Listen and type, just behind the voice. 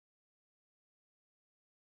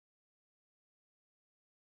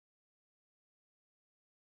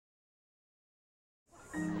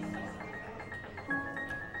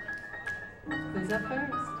up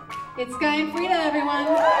first. It's Skye and Frida, everyone.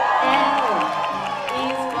 L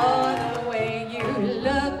is for the way you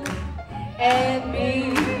look at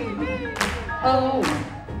me. O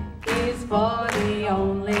is for the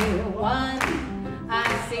only one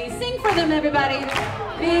I see. Sing for them, everybody.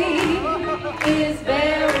 B is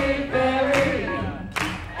very, very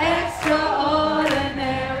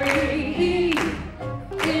extraordinary. E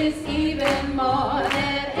is even more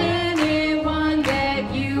than anyone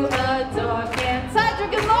that you adore can touch.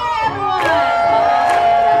 Good morning, everyone. All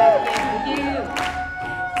that I can give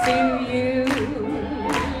to you,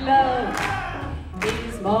 love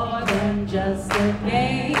is more than just a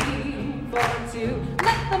game for two.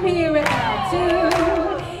 Let them hear it now, too.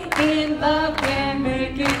 In love can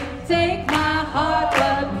make it. Take my heart,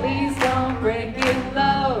 but please don't break it.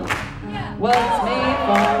 Love was made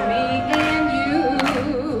for me and you.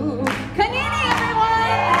 Kanini,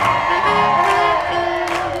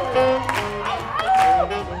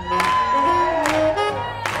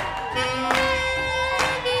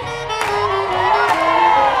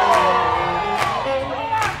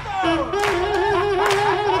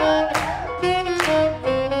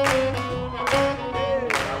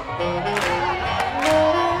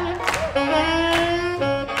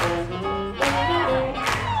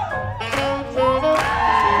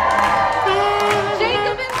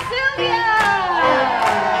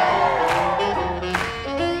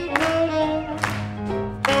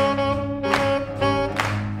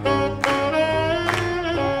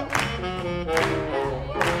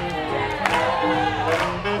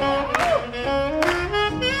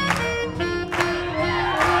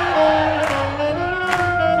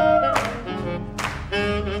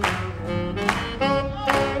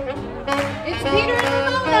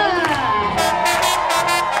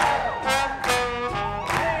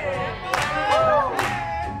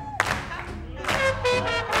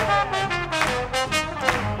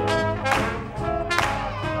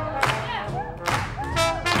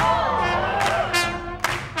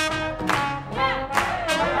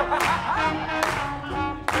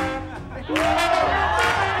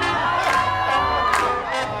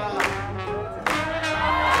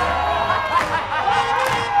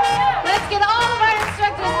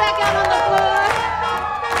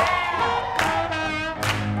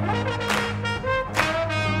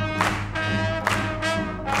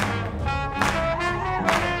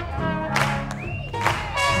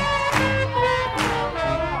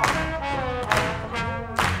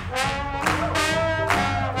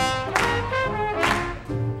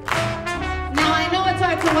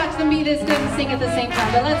 at the same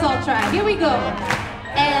time, but let's all try. Here we go.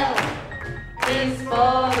 L is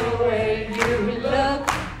for the way you look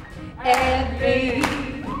at me.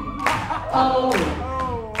 O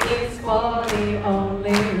is for the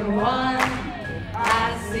only one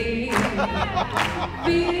I see. B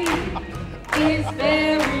is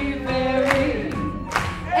very, very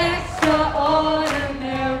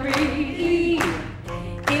extraordinary. E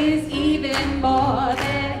is even more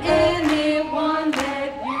than anyone that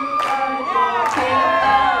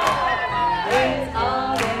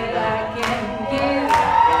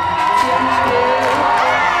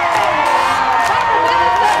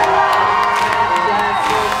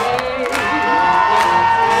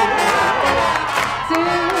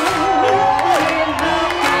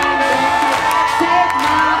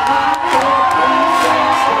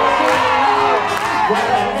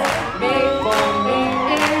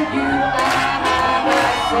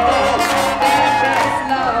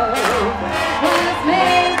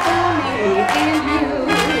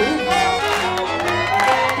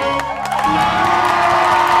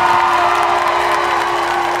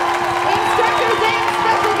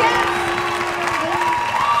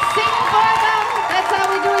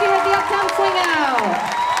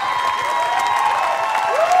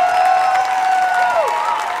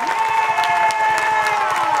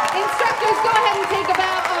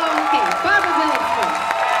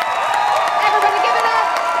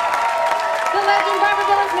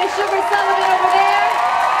Sullivan over there.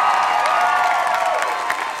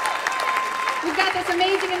 We've got this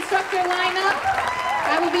amazing instructor lineup.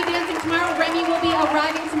 I will be dancing tomorrow. Remy will be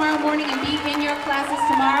arriving tomorrow morning and be in your classes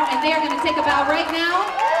tomorrow. And they are going to take a bow right now.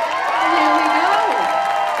 There we go.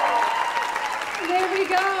 There we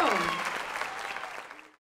go.